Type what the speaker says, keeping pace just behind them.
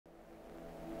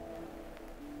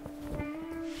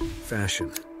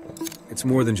fashion. It's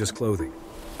more than just clothing.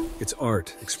 It's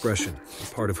art, expression,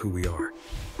 and part of who we are.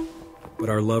 But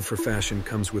our love for fashion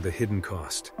comes with a hidden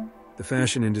cost. The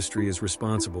fashion industry is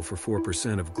responsible for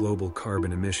 4% of global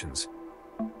carbon emissions,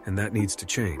 and that needs to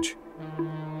change.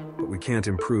 But we can't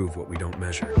improve what we don't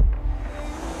measure.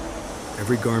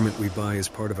 Every garment we buy is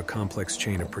part of a complex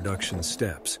chain of production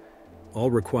steps, all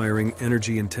requiring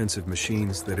energy-intensive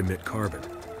machines that emit carbon.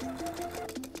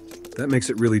 That makes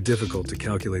it really difficult to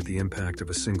calculate the impact of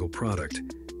a single product,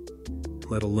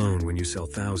 let alone when you sell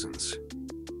thousands.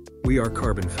 We are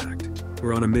Carbonfact.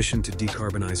 We're on a mission to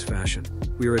decarbonize fashion.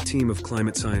 We are a team of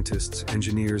climate scientists,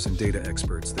 engineers, and data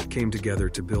experts that came together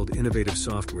to build innovative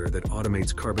software that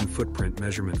automates carbon footprint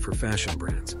measurement for fashion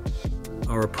brands.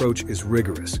 Our approach is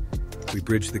rigorous. We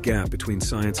bridge the gap between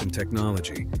science and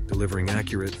technology, delivering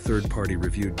accurate, third-party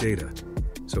reviewed data,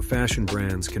 so fashion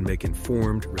brands can make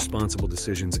informed, responsible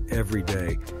decisions every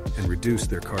day and reduce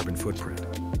their carbon footprint.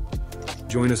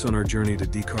 Join us on our journey to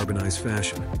decarbonize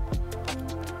fashion.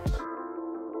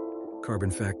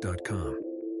 Carbonfact.com